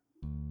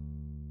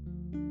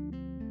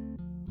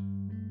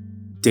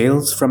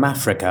Tales from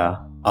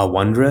Africa are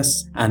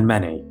wondrous and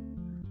many.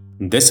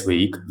 This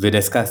week, we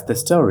discuss the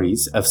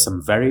stories of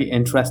some very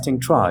interesting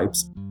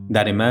tribes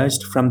that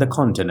emerged from the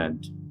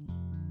continent.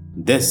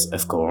 This,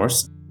 of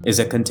course, is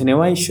a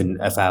continuation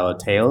of our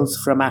Tales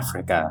from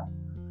Africa.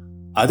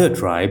 Other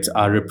tribes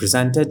are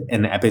represented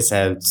in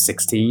episodes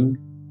 16,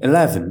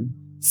 11,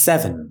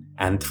 7,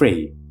 and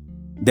 3.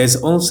 There's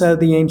also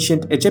the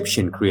ancient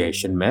Egyptian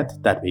creation myth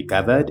that we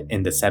covered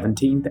in the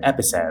 17th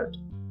episode.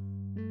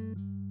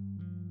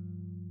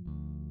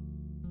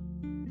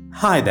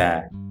 Hi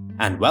there,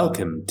 and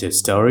welcome to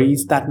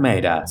Stories That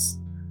Made Us.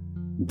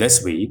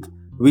 This week,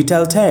 we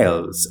tell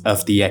tales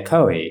of the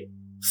Ekoe,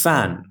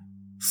 Fan,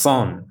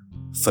 Fon,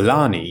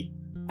 Fulani,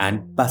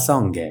 and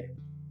Basonge.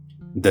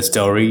 The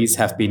stories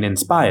have been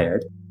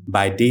inspired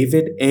by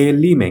David A.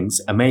 Leeming's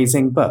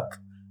amazing book,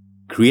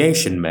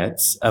 Creation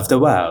Myths of the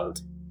World,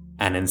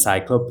 an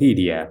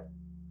encyclopedia.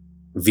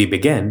 We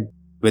begin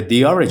with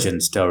the origin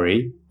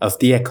story of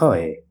the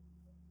Ekoe.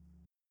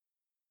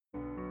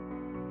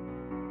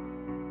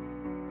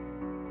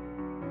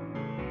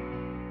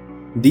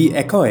 The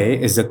Ekoe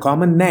is a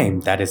common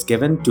name that is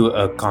given to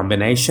a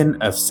combination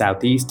of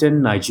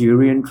southeastern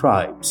Nigerian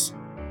tribes.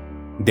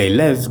 They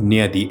live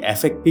near the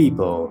Efik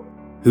people,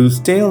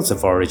 whose tales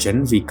of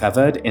origin we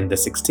covered in the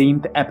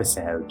 16th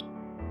episode.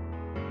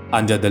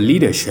 Under the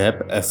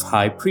leadership of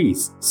high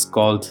priests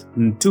called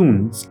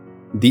Ntuns,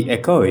 the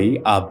Ekoe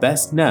are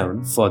best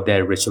known for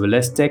their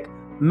ritualistic,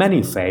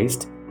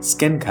 many-faced,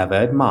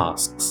 skin-covered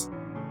masks.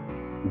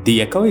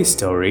 The Ekoe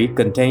story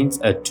contains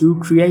a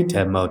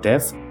two-creator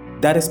motif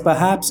that is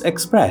perhaps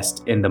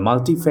expressed in the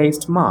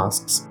multi-faced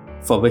masks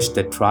for which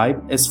the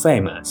tribe is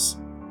famous.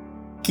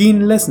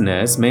 Keen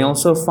listeners may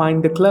also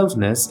find the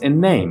closeness in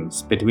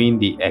names between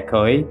the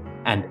Ekoe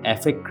and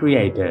Efik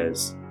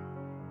creators.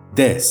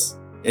 This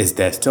is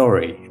their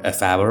story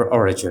of our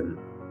origin.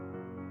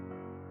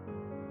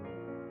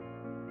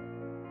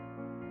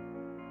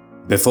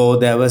 Before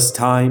there was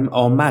time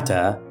or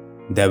matter,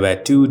 there were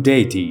two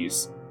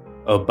deities,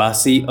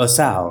 Obasi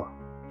Osao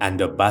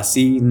and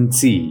Obasi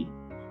Nsi.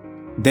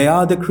 They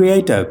are the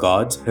creator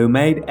gods who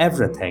made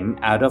everything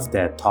out of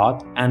their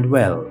thought and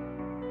will.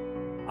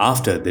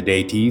 After the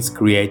deities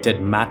created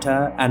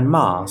matter and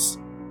mass,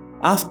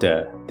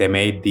 after they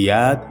made the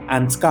earth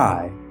and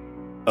sky,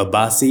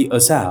 Obasi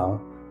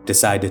Osao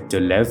decided to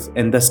live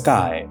in the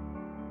sky.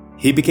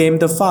 He became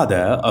the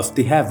father of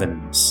the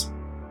heavens,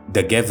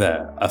 the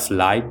giver of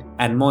light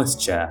and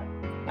moisture,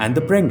 and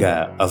the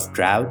bringer of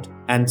drought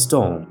and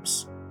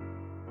storms.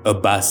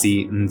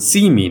 Obasi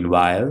Nsi,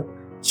 meanwhile,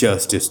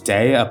 chose to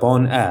stay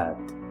upon earth.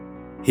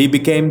 He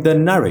became the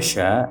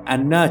nourisher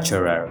and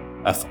nurturer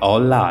of all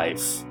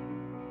life.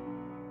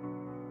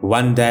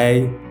 One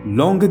day,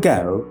 long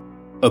ago,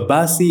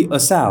 Obasi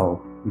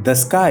Osao, the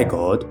sky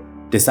god,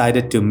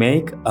 decided to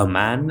make a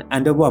man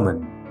and a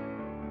woman.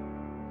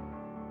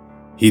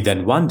 He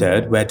then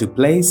wondered where to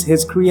place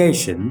his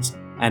creations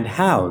and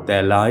how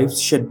their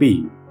lives should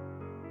be.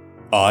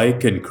 "I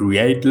can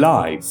create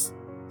life,"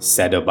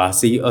 said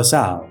Obasi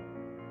Osao.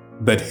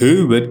 "But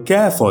who would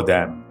care for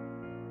them?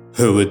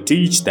 Who would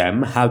teach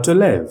them how to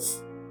live?"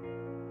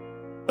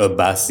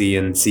 Obasi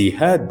Nsi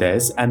heard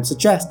this and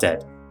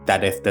suggested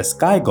that if the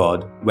sky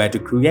god were to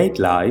create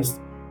life,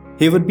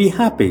 he would be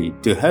happy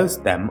to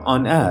host them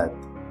on earth.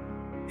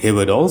 He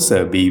would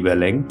also be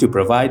willing to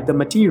provide the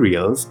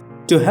materials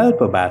to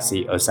help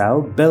Obasi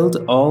Osao build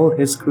all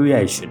his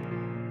creation.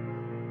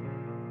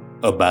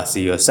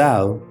 Obasi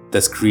Osao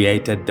thus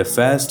created the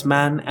first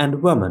man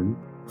and woman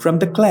from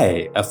the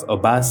clay of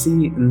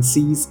Obasi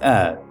Nsi's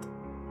earth.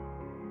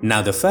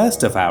 Now the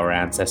first of our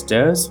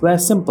ancestors were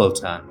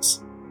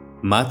simpletons,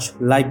 much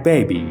like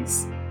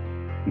babies.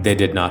 They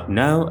did not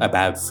know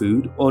about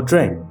food or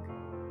drink.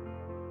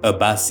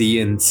 Obasi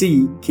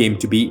Nsi came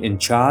to be in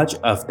charge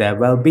of their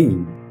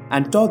well-being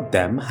and taught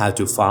them how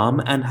to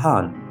farm and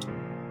hunt.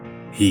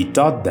 He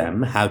taught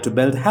them how to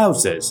build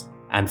houses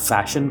and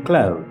fashion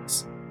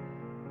clothes.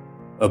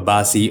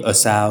 Obasi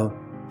Osao,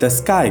 the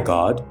sky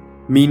god,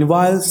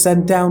 meanwhile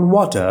sent down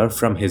water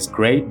from his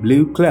great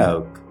blue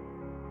cloak.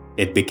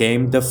 It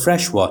became the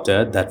fresh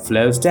water that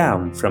flows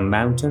down from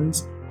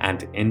mountains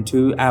and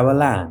into our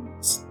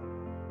lands.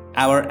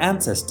 Our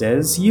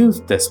ancestors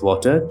used this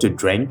water to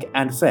drink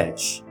and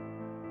fish.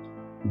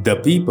 The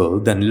people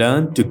then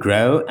learned to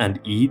grow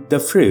and eat the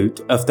fruit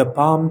of the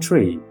palm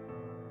tree.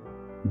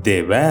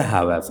 They were,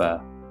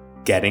 however,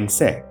 getting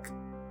sick.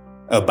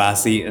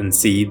 Obasi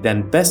Nsi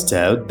then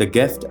bestowed the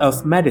gift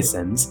of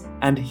medicines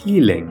and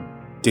healing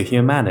to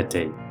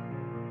humanity.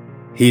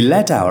 He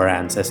let our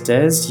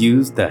ancestors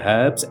use the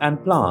herbs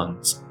and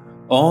plants,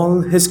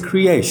 all his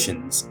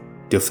creations,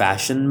 to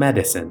fashion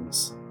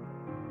medicines.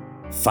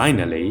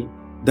 Finally,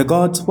 the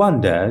gods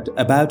wondered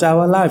about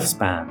our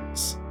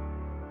lifespans.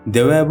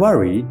 They were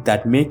worried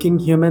that making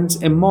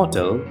humans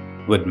immortal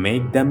would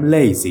make them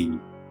lazy.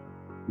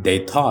 They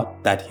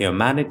thought that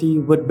humanity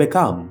would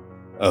become,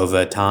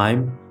 over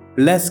time,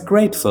 less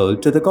grateful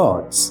to the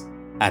gods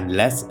and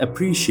less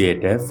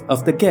appreciative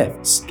of the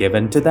gifts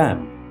given to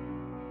them.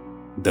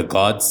 The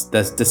gods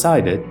thus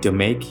decided to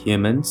make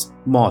humans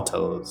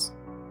mortals.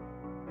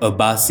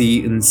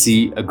 Obasi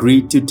Nsi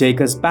agreed to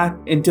take us back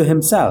into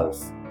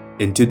himself,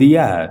 into the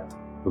earth,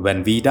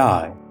 when we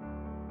die.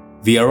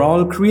 We are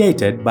all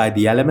created by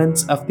the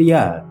elements of the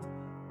earth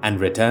and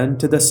return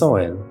to the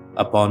soil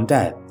upon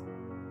death.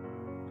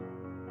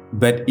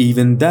 But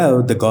even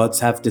though the gods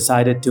have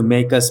decided to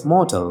make us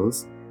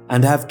mortals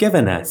and have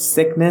given us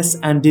sickness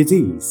and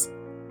disease,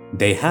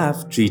 they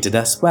have treated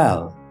us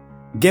well,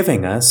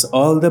 giving us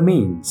all the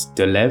means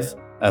to live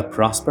a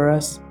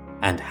prosperous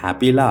and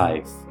happy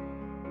life.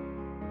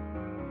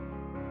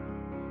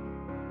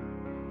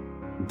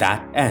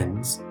 That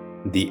ends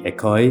the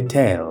Ekoi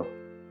tale.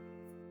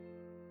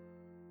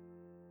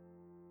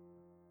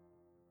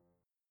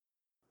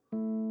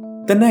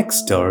 The next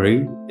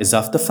story is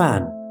of the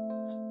Fan.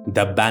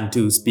 The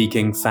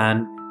Bantu-speaking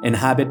Fan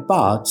inhabit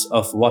parts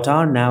of what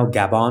are now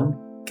Gabon,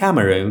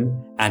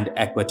 Cameroon, and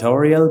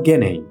Equatorial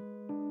Guinea.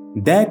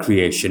 Their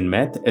creation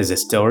myth is a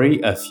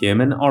story of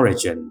human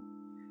origin.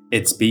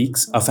 It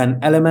speaks of an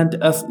element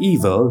of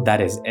evil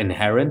that is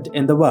inherent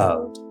in the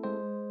world.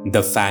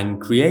 The Fan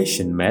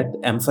creation myth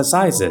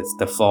emphasizes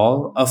the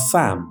fall of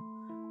Pham,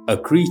 a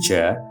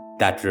creature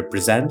that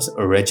represents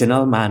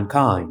original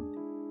mankind.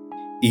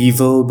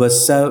 Evil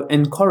was so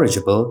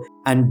incorrigible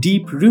and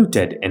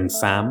deep-rooted in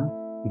Pham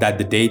that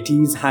the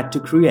deities had to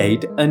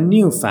create a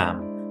new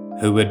Pham,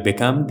 who would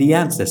become the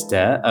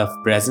ancestor of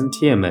present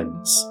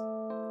humans.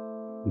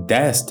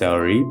 Their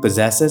story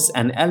possesses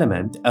an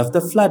element of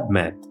the flood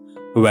myth,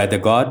 where the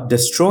god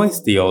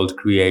destroys the old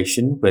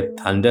creation with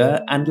thunder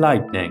and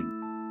lightning.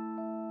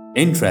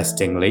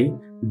 Interestingly,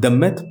 the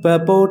myth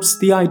purports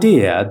the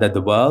idea that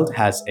the world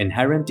has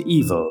inherent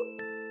evil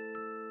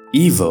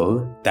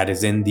that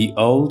is in the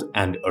old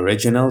and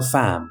original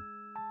Pham.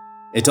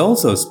 It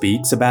also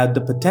speaks about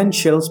the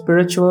potential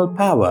spiritual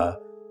power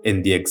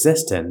in the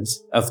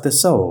existence of the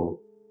soul.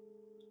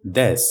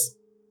 This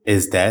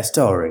is their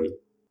story.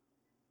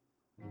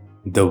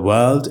 The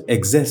world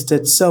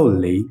existed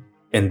solely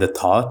in the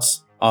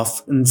thoughts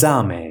of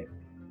Nzame,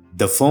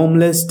 the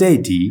formless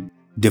deity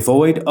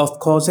devoid of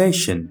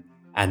causation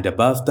and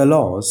above the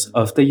laws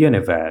of the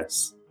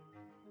universe.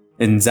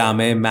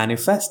 Nzame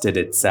manifested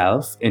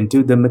itself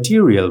into the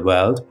material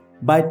world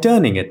by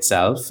turning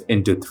itself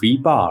into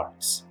three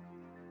parts.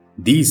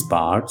 These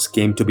parts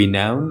came to be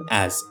known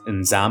as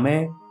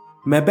Nzame,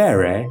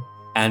 Mebere,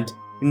 and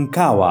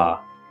Nkawa.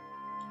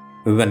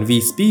 When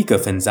we speak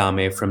of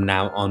Nzame from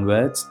now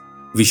onwards,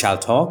 we shall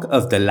talk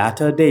of the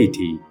latter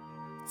deity,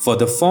 for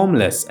the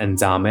formless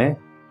Nzame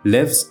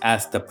lives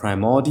as the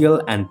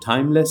primordial and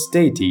timeless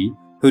deity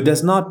who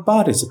does not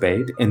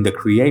participate in the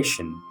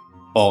creation,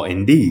 or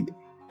indeed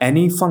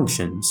any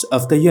functions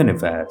of the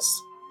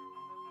universe.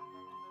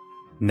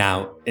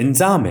 Now,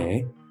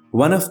 Nzame,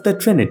 one of the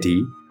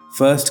Trinity,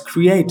 first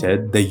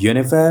created the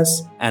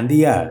universe and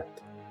the earth.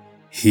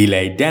 He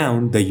laid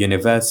down the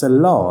universal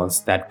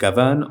laws that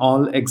govern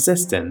all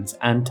existence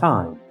and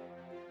time.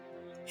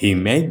 He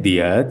made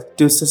the earth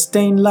to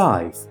sustain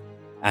life,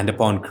 and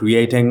upon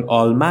creating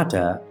all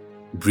matter,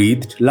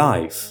 breathed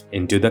life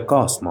into the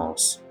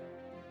cosmos.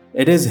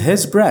 It is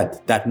his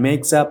breath that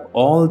makes up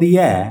all the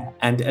air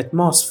and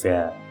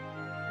atmosphere.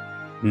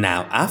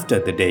 Now, after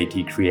the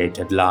deity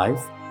created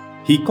life,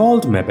 he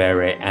called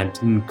Mebere and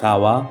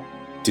Nkawa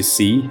to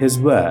see his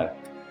work.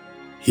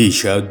 He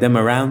showed them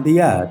around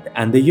the earth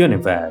and the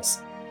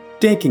universe,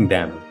 taking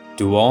them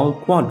to all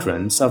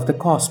quadrants of the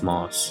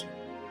cosmos.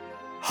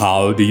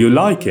 "How do you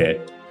like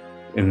it?"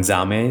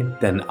 Nzame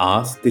then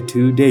asked the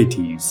two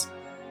deities.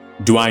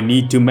 "Do I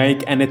need to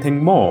make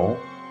anything more?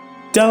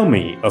 Tell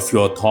me of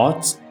your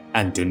thoughts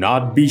and do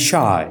not be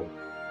shy."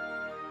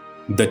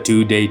 The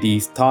two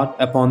deities thought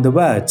upon the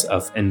words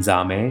of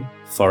Nzame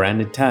for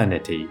an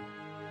eternity.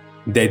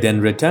 They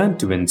then returned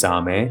to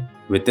Nzame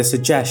with the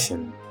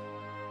suggestion: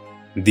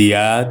 "The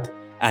earth,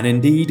 and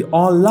indeed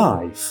all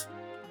life,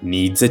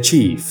 needs a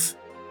chief.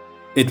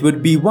 It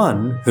would be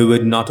one who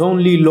would not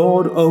only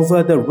lord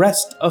over the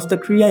rest of the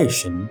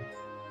creation,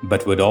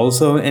 but would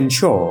also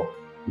ensure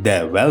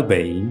their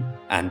well-being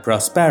and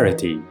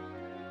prosperity."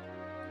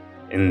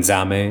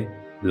 Nzame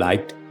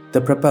liked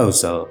the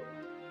proposal.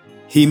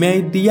 He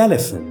made the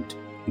elephant,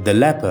 the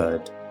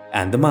leopard,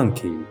 and the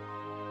monkey.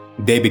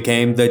 They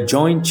became the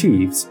joint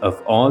chiefs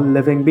of all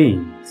living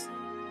beings.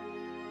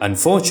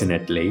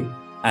 Unfortunately,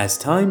 as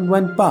time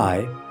went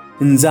by,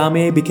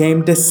 Nzame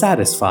became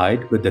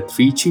dissatisfied with the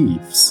three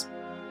chiefs.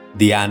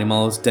 The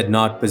animals did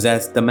not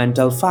possess the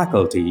mental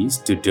faculties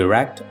to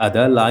direct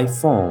other life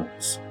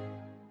forms.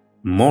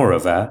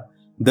 Moreover,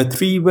 the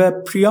three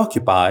were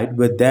preoccupied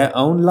with their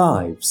own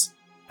lives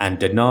and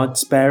did not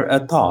spare a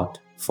thought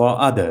for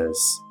others.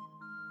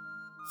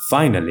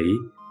 Finally,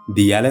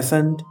 the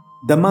elephant,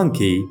 the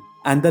monkey,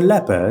 and the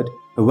leopard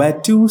were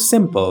too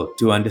simple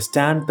to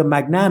understand the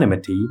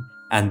magnanimity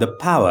and the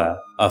power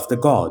of the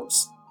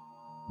gods.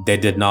 They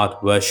did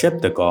not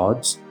worship the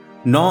gods,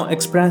 nor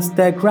express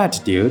their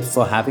gratitude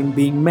for having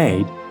been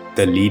made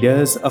the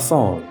leaders of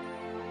all.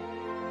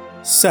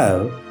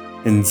 So,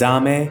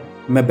 Nzame,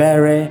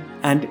 Mebere,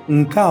 and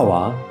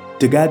Nkawa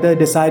together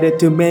decided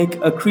to make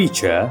a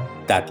creature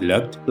that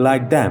looked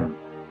like them.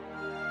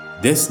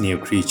 This new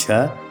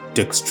creature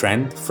took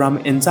strength from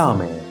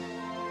Nzame.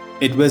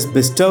 It was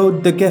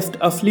bestowed the gift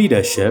of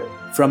leadership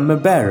from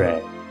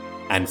Mbere,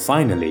 and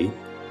finally,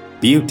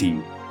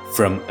 beauty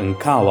from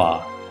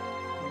Nkawa.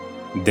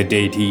 The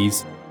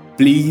deities,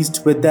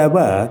 pleased with their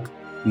work,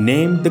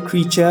 named the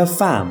creature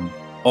Pham,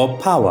 or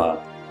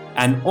power,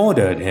 and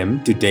ordered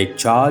him to take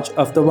charge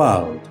of the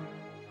world.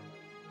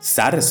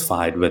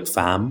 Satisfied with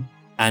Pham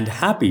and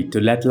happy to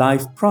let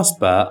life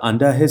prosper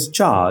under his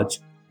charge,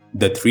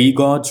 the three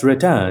gods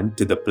returned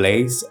to the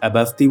place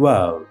above the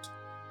world.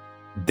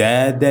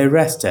 There they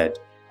rested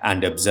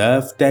and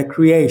observed their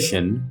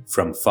creation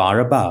from far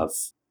above.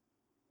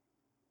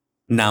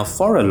 Now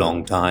for a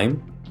long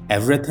time,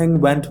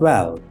 everything went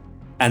well,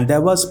 and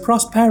there was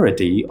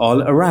prosperity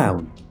all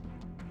around.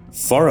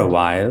 For a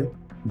while,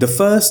 the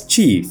first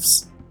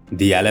chiefs,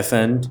 the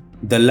elephant,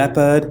 the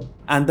leopard,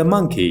 and the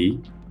monkey,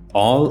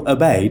 all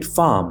obeyed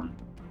Pham.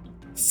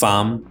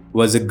 Pham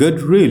was a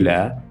good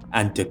ruler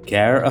and took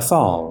care of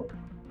all.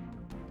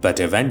 But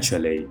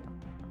eventually,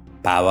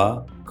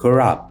 power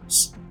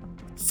corrupts.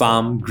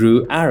 Pham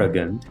grew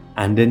arrogant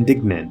and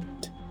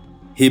indignant.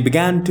 He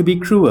began to be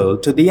cruel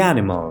to the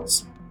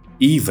animals,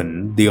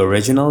 even the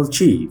original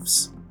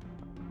chiefs.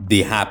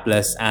 The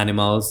hapless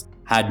animals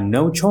had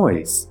no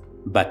choice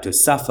but to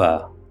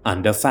suffer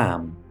under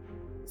Pham,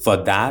 for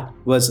that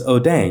was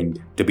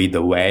ordained to be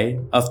the way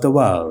of the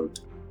world.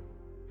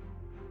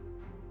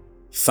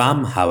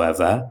 Pham,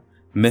 however,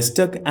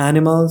 mistook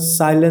animals'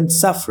 silent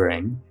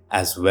suffering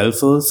as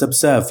willful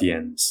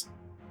subservience.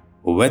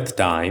 With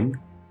time,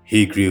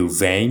 he grew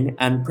vain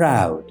and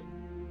proud.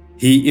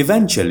 He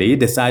eventually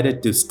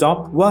decided to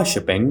stop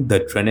worshipping the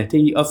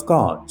Trinity of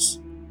gods.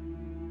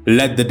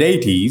 "Let the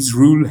deities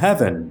rule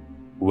heaven,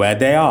 where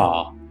they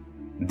are.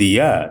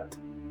 The earth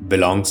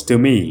belongs to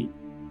me,"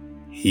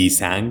 he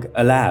sang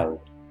aloud.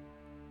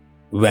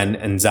 When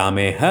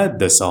Nzame heard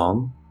the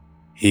song,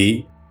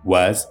 he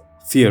was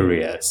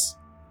furious.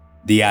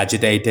 The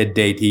agitated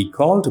deity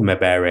called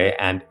Mbere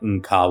and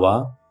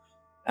Nkawa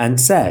and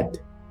said,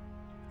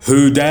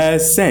 "Who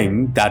dares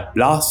sing that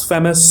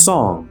blasphemous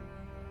song?"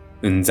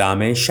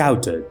 Nzame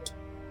shouted,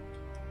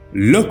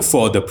 "Look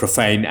for the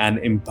profane and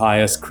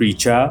impious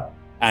creature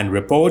and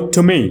report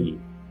to me,"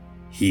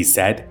 he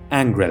said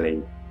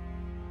angrily.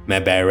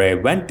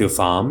 Mbere went to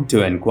Pham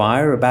to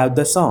inquire about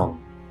the song,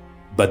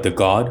 but the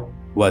god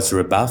was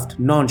rebuffed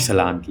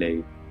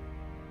nonchalantly.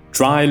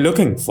 "Try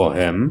looking for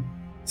him,"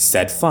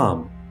 said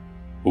Pham.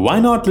 "Why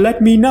not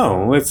let me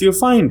know if you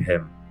find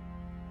him?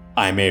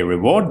 I may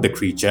reward the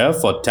creature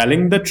for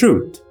telling the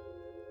truth,"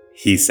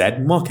 he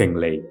said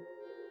mockingly.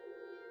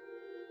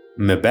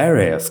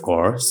 Mbere, of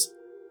course,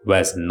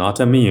 was not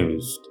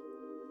amused.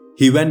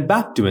 He went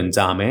back to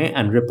Nzame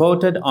and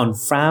reported on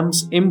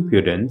Pham's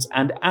impudence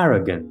and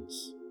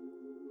arrogance.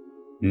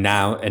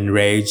 Now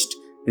enraged,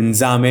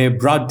 Nzame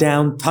brought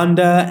down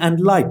thunder and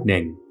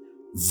lightning,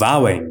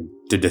 vowing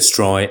to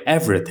destroy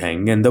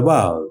everything in the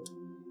world.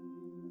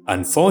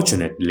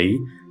 Unfortunately,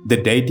 the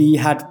deity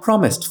had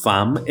promised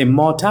Pham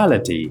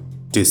immortality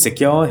to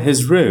secure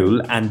his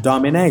rule and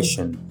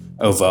domination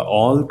over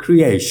all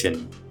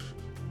creation,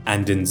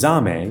 and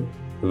Nzame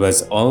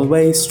was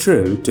always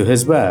true to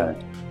his word.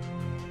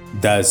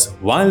 Thus,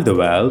 while the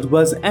world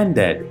was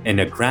ended in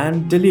a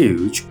grand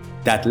deluge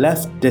that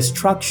left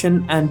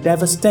destruction and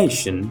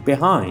devastation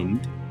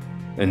behind,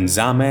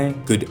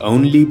 Nzame could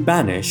only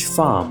banish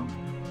Pham.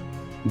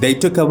 They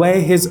took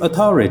away his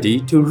authority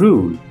to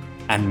rule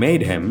and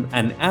made him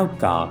an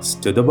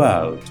outcast to the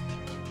world.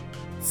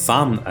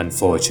 Pham,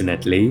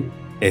 unfortunately,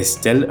 is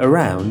still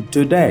around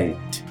to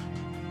date.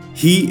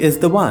 He is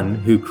the one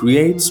who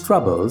creates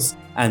troubles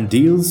and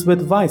deals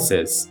with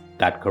vices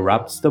that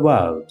corrupts the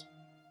world.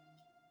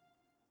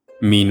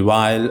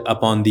 Meanwhile,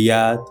 upon the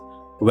earth,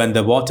 when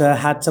the water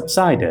had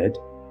subsided,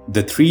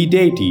 the three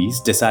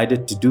deities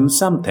decided to do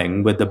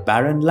something with the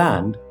barren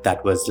land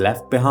that was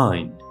left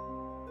behind.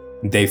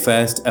 They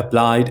first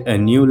applied a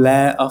new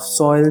layer of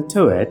soil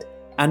to it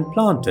and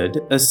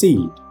planted a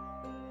seed.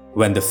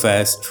 When the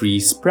first tree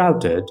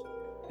sprouted,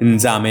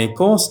 Nzame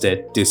caused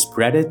it to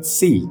spread its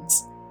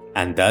seeds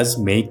and thus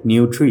make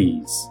new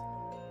trees.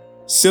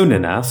 Soon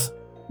enough,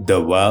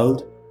 the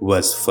world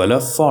was full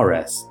of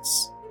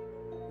forests.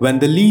 When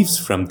the leaves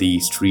from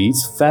these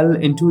trees fell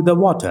into the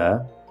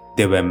water,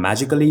 they were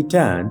magically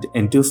turned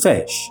into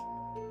fish.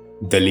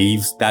 The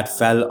leaves that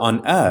fell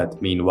on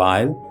earth,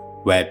 meanwhile,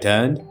 were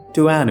turned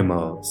to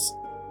animals.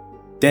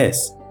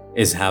 This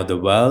is how the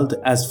world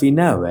as we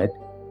know it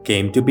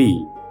came to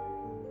be.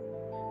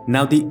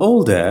 Now the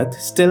old earth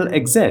still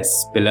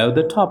exists below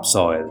the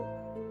topsoil.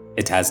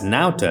 It has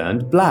now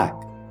turned black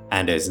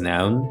and is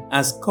known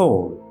as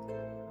coal.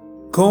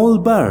 Coal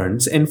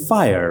burns in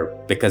fire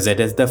because it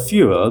is the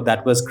fuel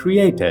that was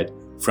created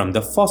from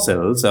the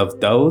fossils of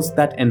those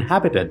that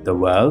inhabited the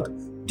world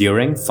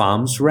during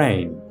Pham's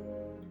reign.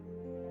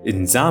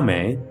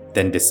 Nzame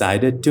then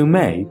decided to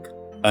make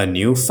a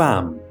new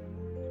Pham.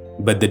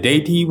 But the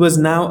deity was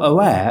now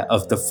aware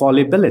of the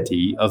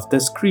fallibility of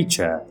this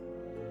creature.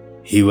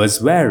 He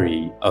was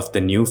wary of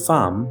the new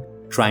Fam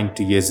trying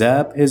to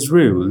usurp his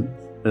rule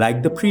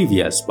like the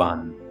previous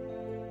one.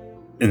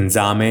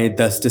 Nzame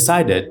thus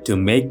decided to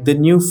make the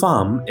new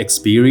Fam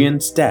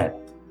experience death.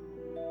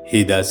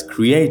 He thus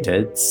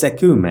created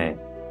Sekume.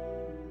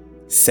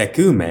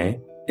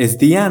 Sekume is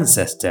the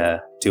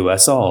ancestor to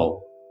us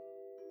all.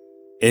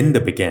 In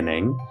the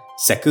beginning,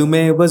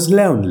 Sekume was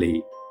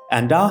lonely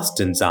and asked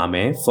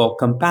Nzame for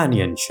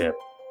companionship.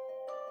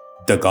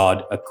 The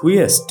god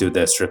acquiesced to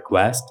this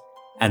request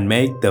and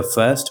made the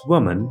first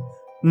woman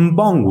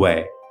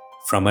Mbongwe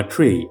from a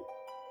tree.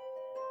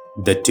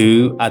 The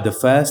two are the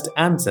first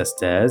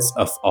ancestors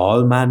of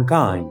all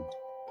mankind.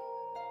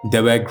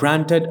 They were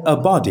granted a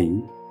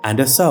body and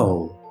a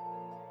soul.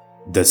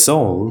 The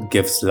soul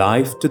gives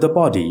life to the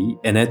body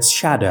in its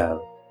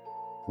shadow.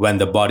 When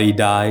the body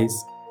dies,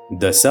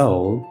 the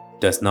soul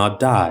does not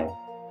die.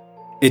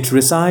 It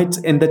resides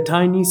in the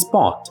tiny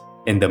spot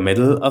in the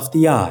middle of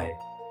the eye.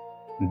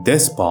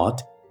 This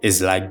spot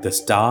is like the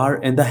star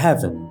in the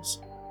heavens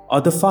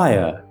or the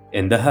fire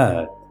in the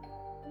earth.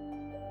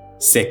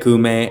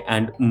 Sekume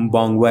and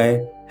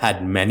Mbongwe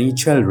had many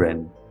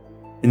children.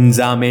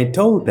 Nzame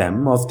told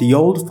them of the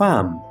old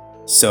Fam,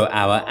 so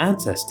our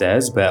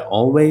ancestors were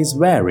always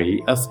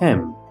wary of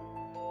him.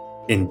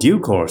 In due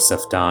course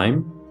of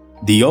time,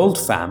 the old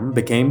Fam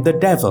became the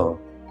devil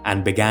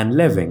and began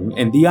living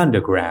in the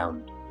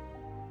underground.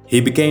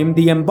 He became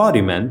the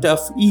embodiment of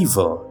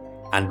evil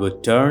and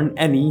would turn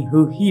any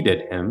who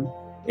heeded him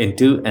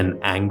into an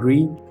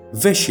angry,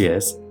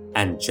 vicious,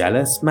 and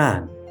jealous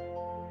man.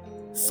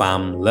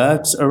 Fam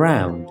lurks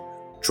around,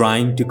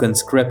 trying to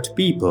conscript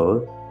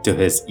people to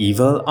his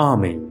evil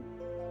army.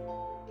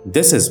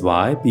 This is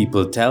why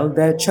people tell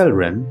their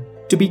children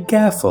to be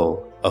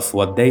careful of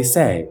what they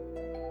say,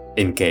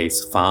 in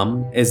case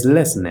Fam is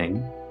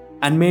listening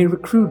and may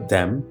recruit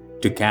them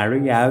to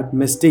carry out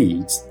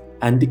misdeeds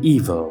and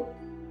evil.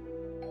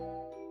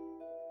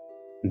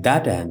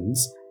 That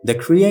ends the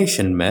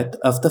creation myth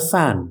of the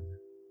Fan.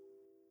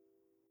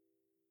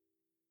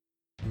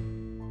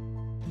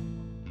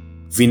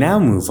 We now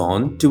move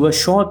on to a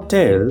short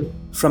tale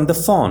from the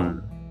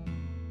Fon.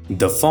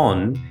 The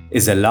Fon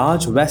is a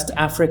large West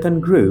African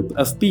group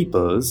of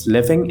peoples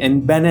living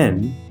in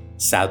Benin,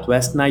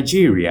 southwest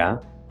Nigeria,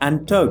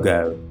 and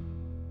Togo.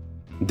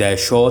 Their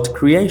short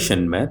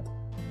creation myth,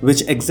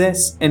 which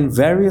exists in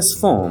various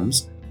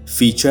forms,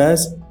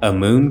 features a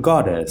moon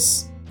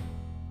goddess.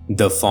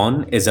 The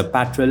Fon is a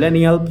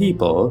patrilineal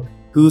people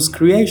whose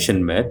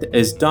creation myth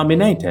is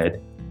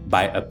dominated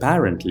by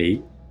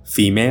apparently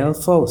female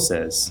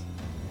forces.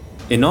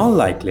 In all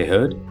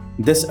likelihood,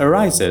 this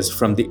arises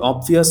from the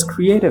obvious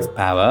creative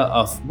power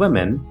of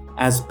women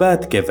as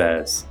birth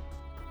givers.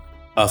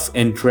 Of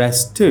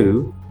interest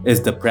too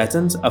is the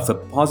presence of a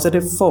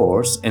positive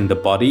force in the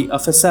body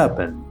of a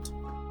serpent.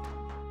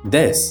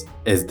 This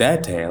is their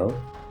tale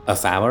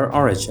of our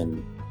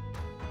origin.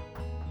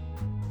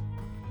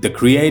 The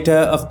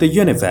creator of the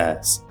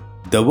universe,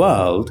 the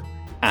world,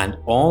 and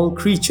all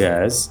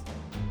creatures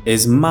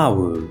is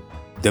Mawu,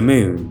 the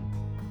moon,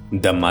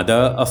 the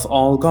mother of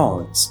all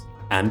gods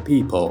and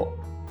people.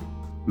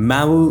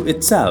 Mawu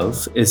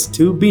itself is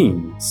two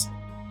beings,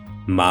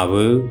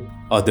 Mawu,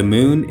 or the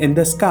moon in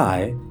the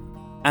sky,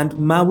 and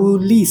Mawu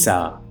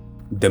Lisa,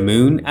 the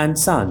moon and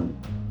sun,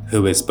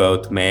 who is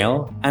both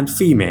male and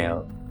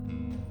female.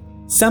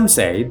 Some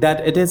say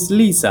that it is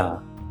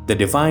Lisa, the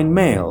divine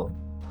male,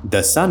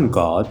 the sun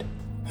god,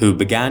 who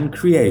began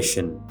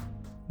creation,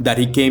 that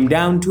he came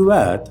down to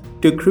earth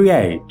to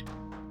create.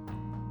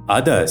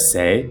 Others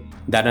say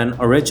that an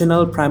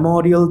original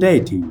primordial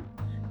deity,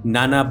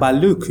 Nana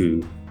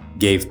Baluku,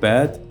 gave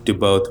birth to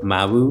both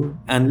Mawu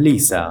and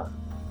Lisa.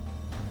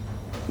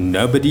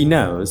 Nobody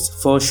knows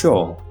for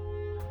sure,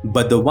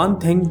 but the one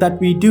thing that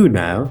we do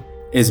know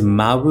is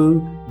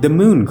Mawu, the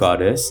moon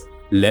goddess,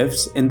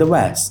 lives in the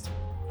west,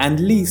 and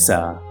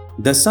Lisa,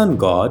 the sun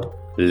god,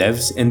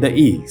 lives in the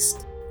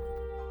east.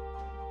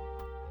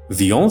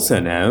 We also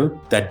know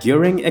that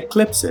during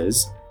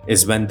eclipses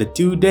is when the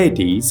two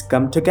deities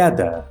come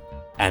together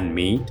and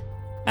meet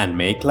and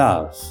make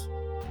love.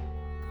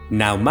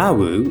 Now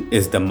Mawu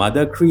is the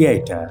mother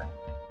creator.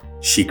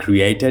 She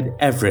created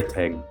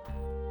everything.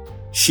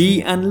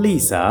 She and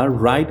Lisa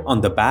ride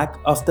on the back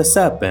of the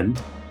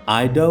serpent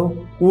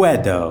Ido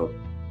Wedo.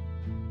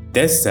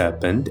 This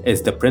serpent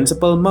is the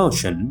principal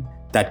motion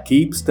that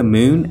keeps the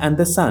moon and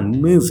the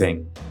sun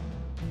moving.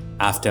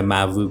 After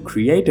Mawu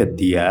created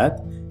the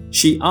earth,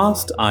 she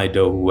asked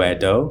Ido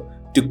Wedo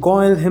to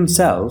coil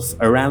himself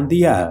around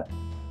the earth.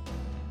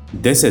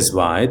 This is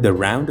why the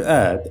round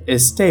earth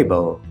is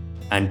stable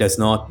and does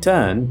not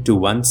turn to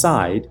one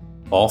side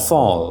or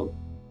fall.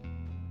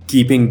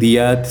 Keeping the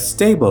earth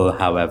stable,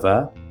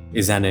 however,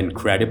 is an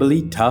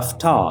incredibly tough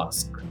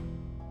task.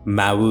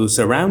 Mawu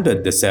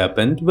surrounded the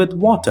serpent with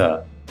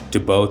water to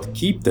both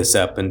keep the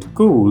serpent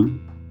cool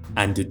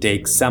and to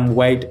take some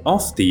weight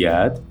off the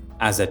earth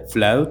as it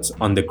floats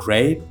on the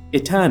great,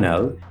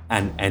 eternal,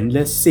 and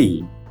endless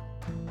sea.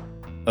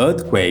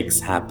 Earthquakes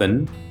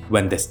happen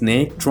when the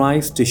snake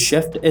tries to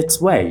shift its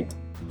weight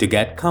to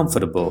get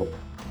comfortable.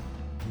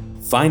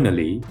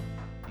 Finally,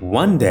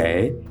 one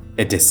day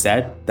it is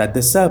said that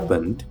the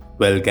serpent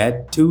will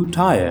get too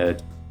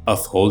tired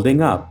of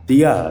holding up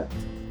the earth.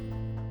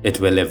 It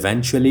will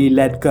eventually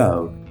let go,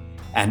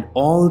 and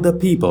all the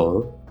people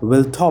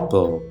will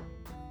topple.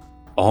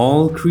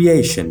 All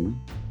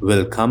creation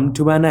will come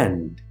to an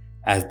end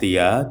as the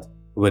earth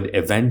would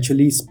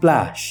eventually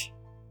splash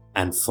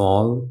and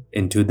fall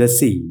into the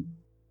sea.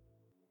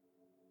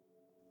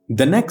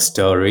 The next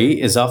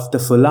story is of the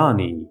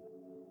Fulani.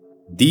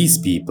 These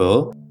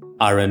people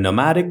are a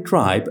nomadic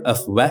tribe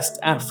of West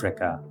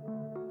Africa,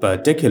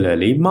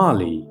 particularly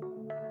Mali,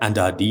 and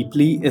are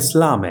deeply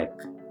Islamic.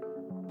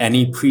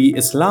 Any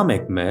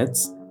pre-Islamic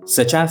myths,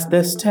 such as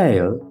this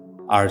tale,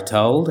 are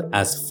told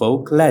as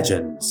folk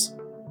legends.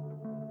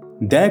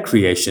 Their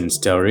creation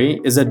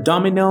story is a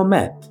domino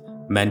myth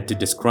meant to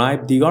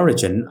describe the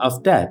origin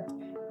of death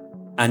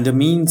and a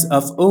means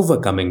of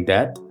overcoming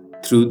death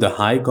through the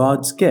high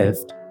god's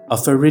gift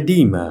of a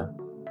redeemer,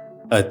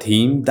 a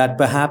theme that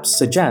perhaps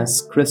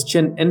suggests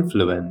Christian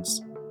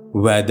influence,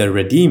 where the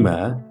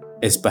redeemer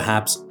is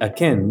perhaps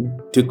akin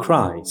to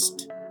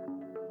Christ.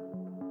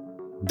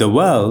 The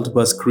world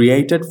was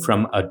created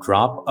from a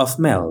drop of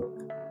milk.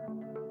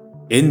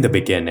 In the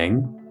beginning,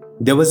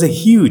 there was a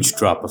huge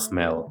drop of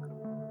milk.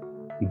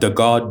 The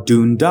god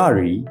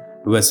Dundari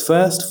was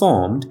first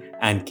formed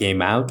and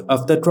came out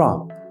of the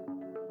drop.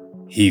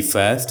 He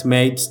first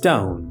made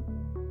stone.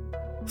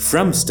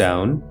 From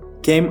stone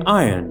came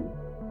iron,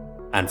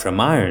 and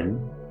from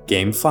iron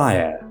came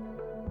fire.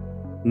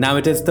 Now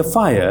it is the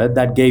fire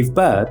that gave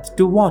birth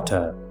to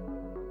water,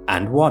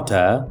 and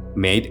water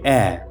made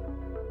air.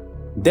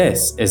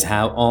 This is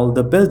how all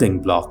the building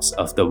blocks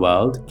of the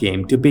world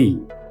came to be.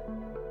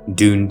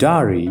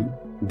 Dundari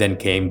then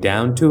came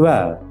down to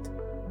earth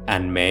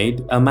and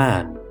made a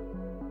man.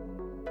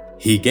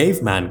 He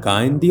gave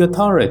mankind the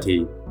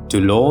authority to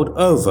lord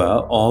over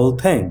all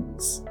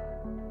things.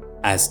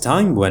 As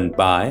time went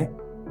by,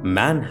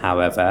 man,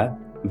 however,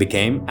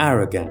 became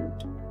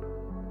arrogant.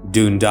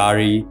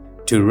 Dundari,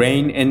 to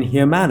reign in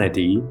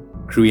humanity,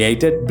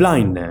 created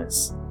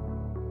blindness.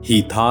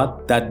 He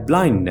thought that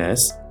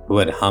blindness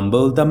would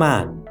humble the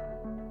man.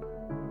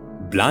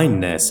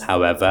 Blindness,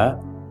 however,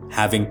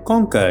 having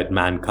conquered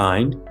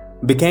mankind,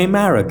 became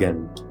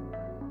arrogant.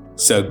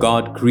 So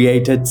God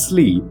created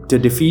sleep to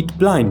defeat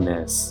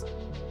blindness.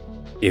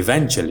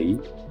 Eventually,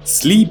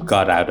 sleep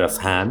got out of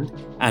hand,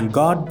 and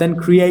God then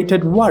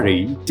created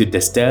worry to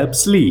disturb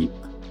sleep.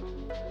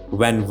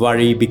 When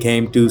worry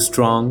became too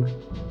strong,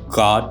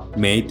 God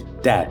made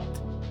death.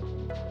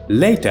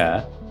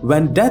 Later,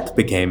 when death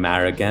became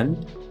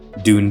arrogant,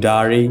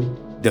 Dundari,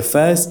 the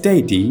first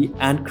deity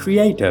and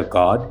creator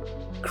god,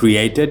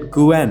 created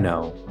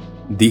Gueno,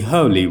 the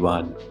Holy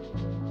One.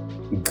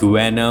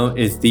 Gueno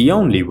is the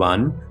only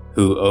one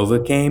who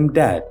overcame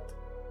death.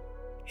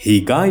 He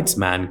guides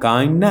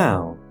mankind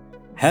now,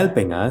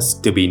 helping us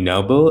to be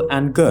noble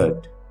and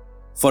good,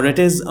 for it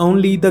is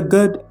only the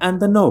good and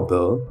the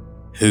noble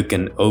who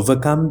can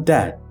overcome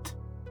death.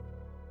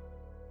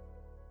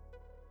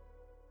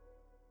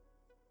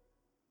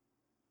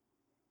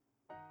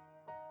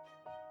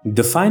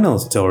 The final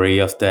story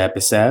of the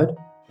episode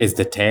is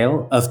the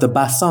tale of the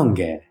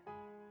Basonge.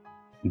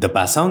 The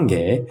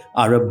Basonge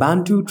are a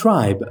Bantu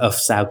tribe of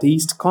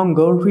Southeast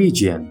Congo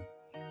region,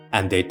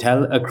 and they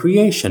tell a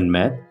creation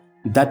myth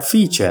that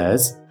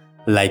features,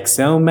 like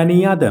so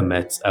many other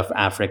myths of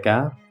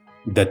Africa,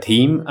 the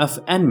theme of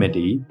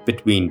enmity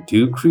between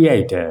two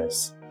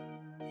creators.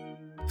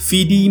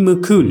 Fidi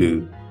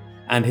Mukulu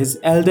and his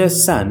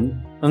eldest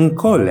son,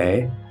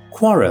 Nkole,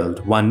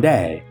 quarreled one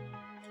day.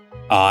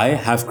 "I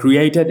have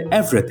created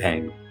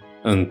everything,"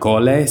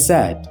 Nkole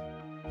said,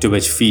 to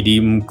which Fidi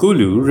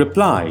Mukulu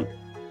replied,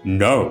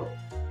 "No,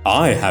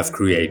 I have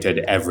created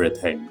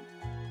everything."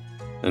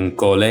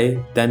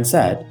 Nkole then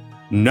said,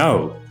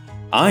 "No,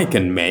 I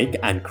can make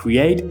and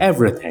create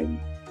everything,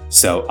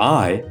 so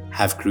I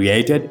have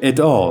created it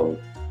all."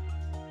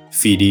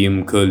 Fidi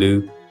Mukulu,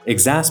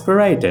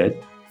 exasperated,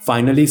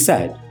 finally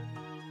said,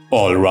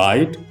 "All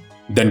right,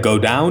 then go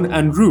down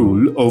and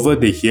rule over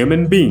the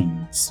human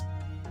beings."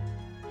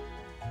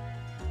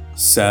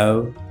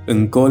 So,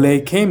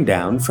 Nkole came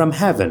down from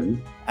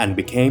heaven and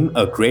became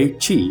a great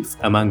chief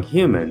among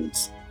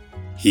humans.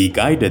 He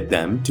guided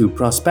them to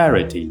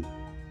prosperity,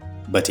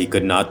 but he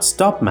could not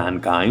stop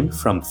mankind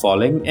from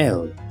falling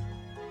ill.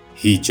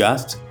 He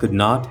just could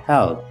not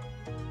help.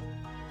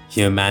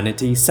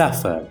 Humanity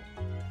suffered,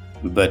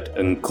 but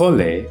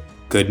Nkole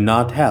could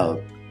not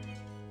help.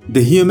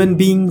 The human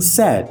beings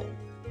said,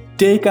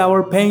 "Take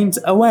our pains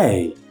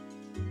away."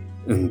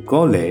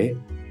 Nkole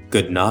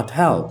could not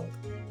help.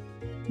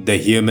 The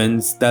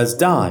humans thus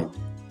died,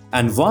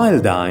 and while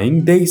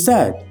dying they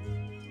said,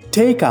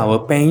 "Take our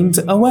pains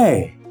away."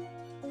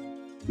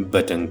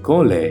 But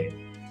Nkole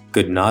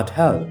could not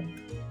help.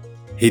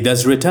 He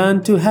thus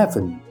returned to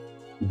heaven,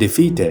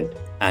 defeated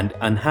and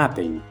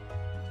unhappy.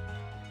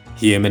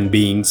 Human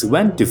beings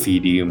went to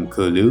Fidi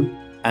Mukulu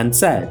and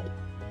said,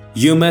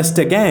 You must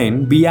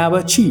again be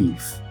our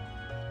chief."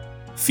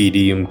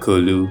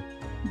 Fidiumkulu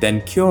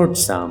then cured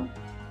some,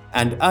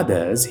 and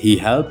others he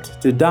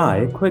helped to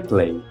die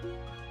quickly.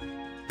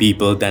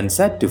 People then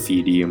said to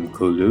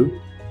Fidiumkulu,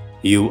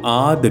 "You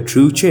are the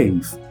true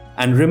chief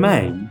and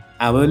remain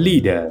our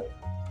leader."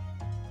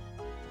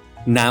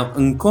 Now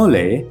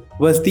Nkole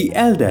was the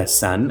eldest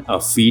son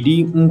of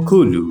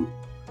Fidiumkulu.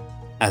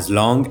 As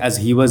long as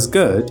he was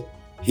good,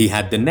 he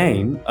had the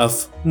name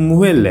of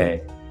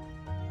Mwile.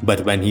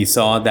 But when he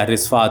saw that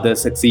his father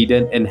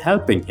succeeded in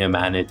helping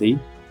humanity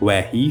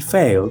where he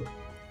failed,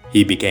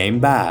 he became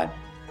bad.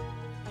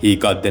 He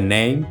got the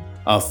name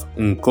of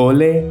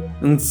Nkole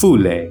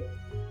Mfule.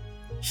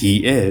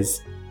 He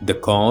is the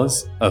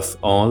cause of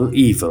all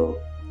evil.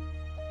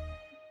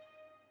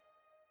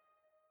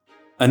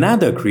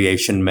 Another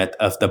creation myth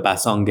of the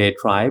Basonge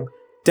tribe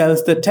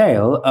tells the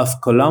tale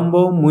of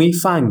Colombo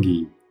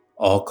Muifangi,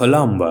 or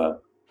Colombo.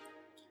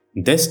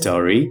 This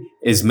story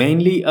is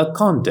mainly a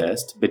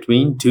contest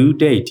between two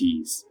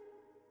deities.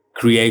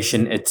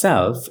 Creation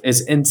itself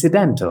is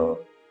incidental.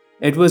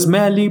 It was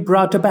merely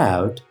brought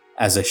about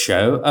as a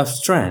show of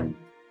strength.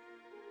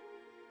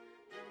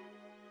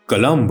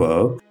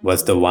 Colombo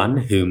was the one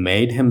who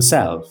made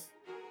himself.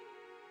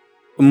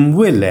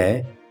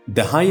 Mwile,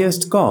 the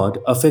highest god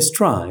of his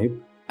tribe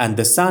and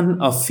the son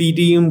of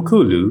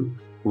Fidiumkulu,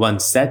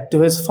 once said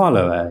to his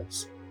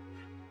followers,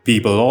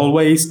 "People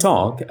always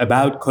talk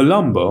about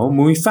Colombo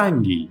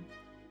Muifangi.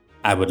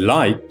 I would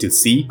like to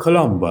see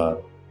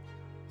Colombo."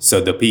 So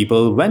the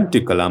people went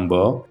to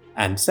Colombo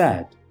and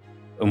said,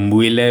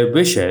 "Mwile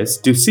wishes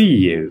to see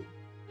you."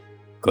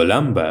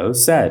 Colombo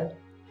said,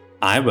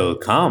 "I will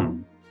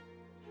come."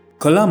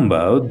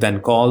 Colombo then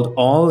called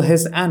all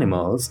his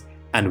animals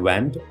and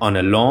went on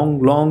a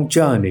long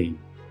journey.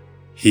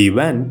 He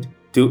went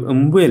to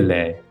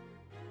Mwile.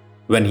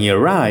 When he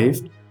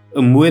arrived,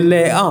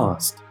 Mwile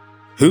asked,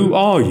 "Who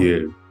are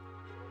you?"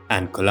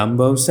 And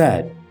Colombo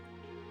said,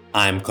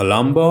 "I am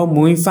Colombo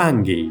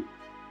Muifangi,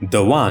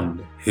 the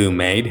one who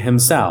made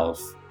himself."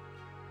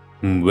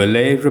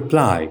 Mwile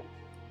replied,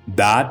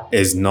 "That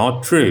is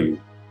not true,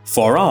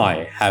 for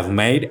I have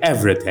made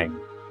everything.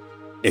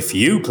 If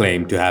you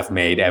claim to have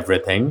made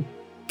everything,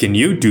 can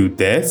you do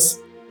this?"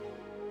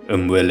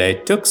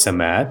 Mwile took some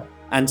earth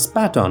and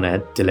spat on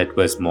it till it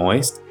was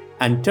moist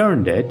and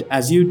turned it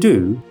as you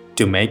do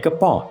to make a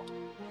pot.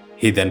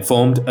 He then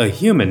formed a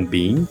human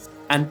being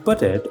and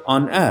put it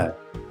on earth,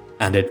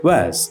 and it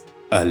was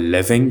a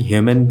living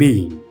human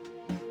being.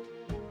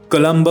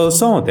 Colombo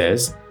saw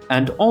this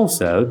and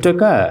also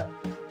took earth.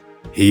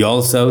 He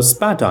also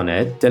spat on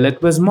it till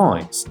it was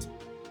moist.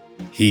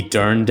 He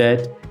turned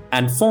it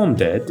and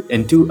formed it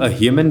into a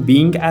human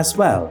being as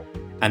well,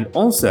 and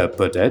also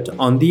put it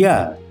on the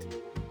earth.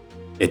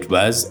 It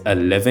was a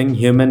living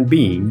human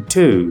being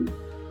too.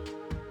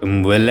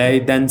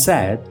 Mwile then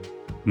said,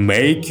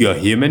 "Make your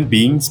human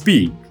being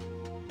speak."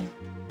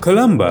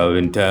 Colombo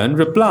in turn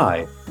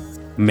replied,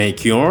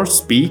 "Make yours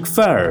speak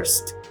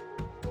first."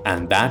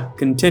 And that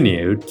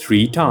continued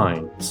 3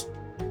 times.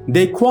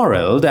 They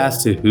quarreled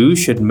as to who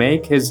should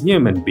make his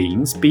human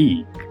being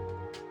speak.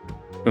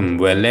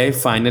 Mwile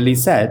finally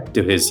said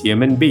to his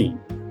human being,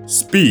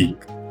 "Speak,"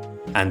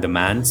 and the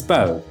man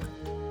spoke.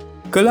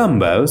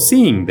 Colombo,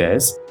 seeing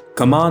this,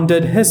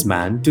 commanded his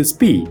man to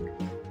speak,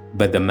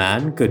 but the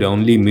man could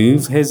only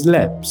move his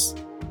lips.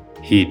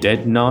 He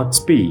did not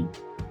speak.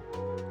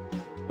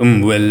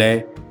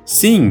 Mwile,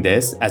 seeing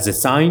this as a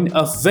sign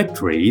of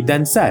victory,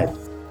 then said,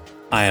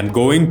 "I am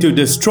going to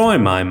destroy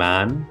my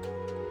man."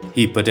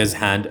 He put his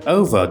hand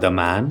over the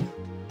man,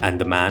 and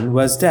the man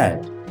was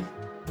dead.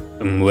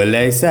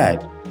 Mwile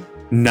said,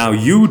 "Now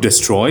you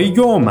destroy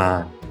your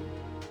man."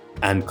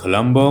 And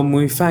Colombo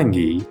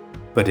Muifangi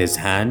put his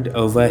hand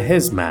over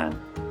his man,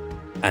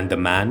 and the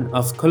man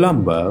of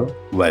Colombo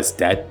was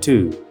dead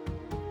too.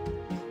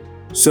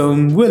 So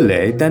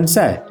Mwile then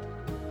said,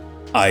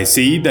 "I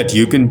see that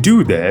you can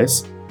do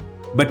this,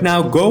 but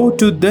now go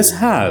to this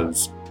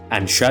house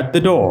and shut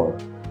the door.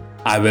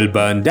 I will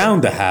burn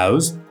down the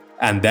house,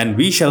 and then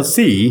we shall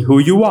see who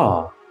you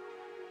are.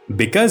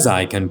 Because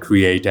I can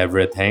create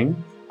everything,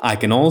 I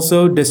can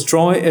also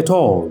destroy it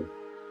all.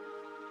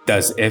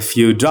 Thus if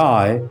you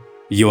die,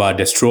 you are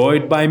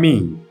destroyed by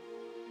me,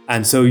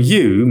 and so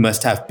you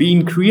must have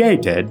been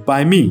created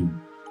by me."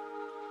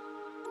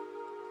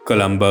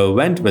 Colombo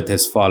went with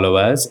his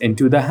followers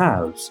into the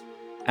house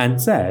and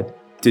said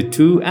to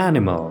 2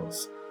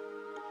 animals,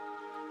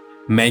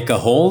 "Make a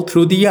hole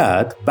through the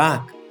earth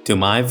back to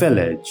my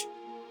village."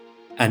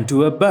 And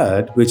to a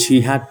bird which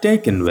he had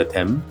taken with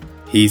him,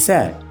 he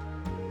said,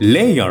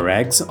 "Lay your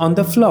eggs on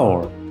the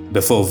floor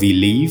before we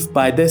leave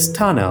by this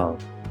tunnel."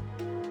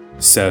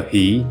 So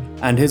he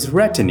and his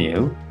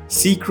retinue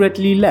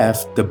secretly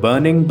left the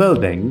burning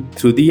building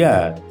through the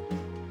earth.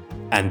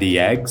 And the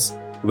eggs,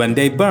 when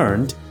they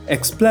burned,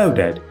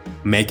 exploded,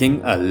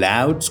 making a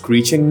loud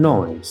screeching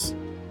noise.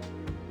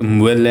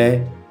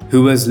 Mwile,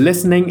 who was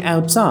listening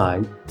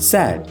outside,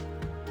 said,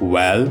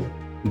 "Well,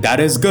 that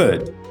is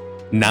good.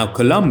 Now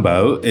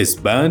Colombo is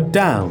burnt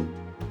down."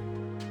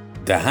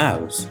 The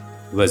house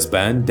was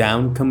burned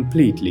down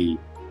completely.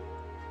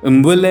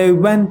 Umwule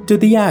went to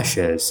the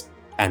ashes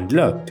and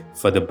looked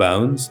for the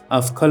bones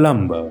of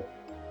Columbo,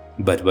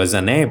 but was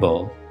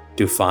unable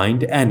to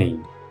find any.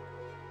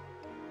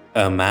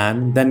 A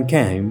man then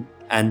came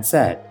and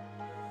said,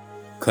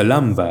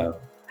 "Columbo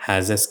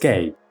has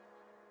escaped."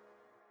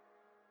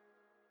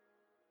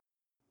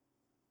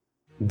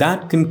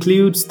 That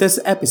concludes this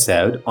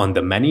episode on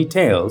the many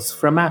tales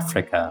from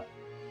Africa.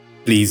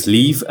 Please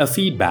leave a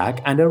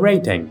feedback and a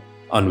rating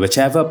on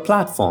whichever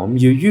platform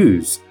you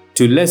use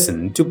to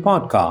listen to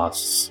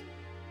podcasts.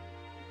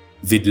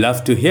 We'd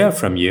love to hear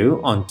from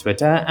you on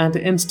Twitter and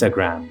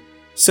Instagram,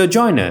 so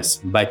join us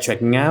by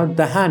checking out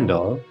the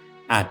handle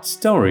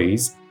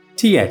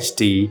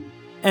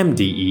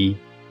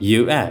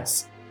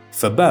 @storiesthtmdeus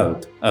for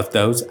both of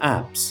those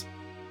apps.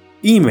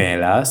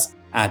 Email us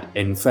at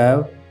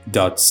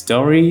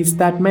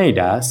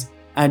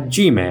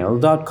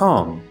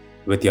info.storiesthatmadeus@gmail.com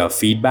with your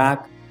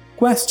feedback,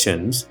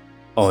 questions,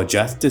 or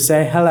just to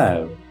say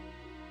hello.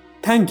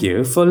 Thank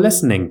you for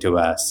listening to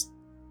us.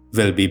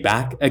 We'll be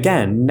back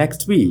again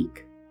next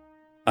week.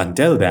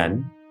 Until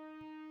then,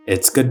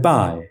 it's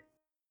goodbye.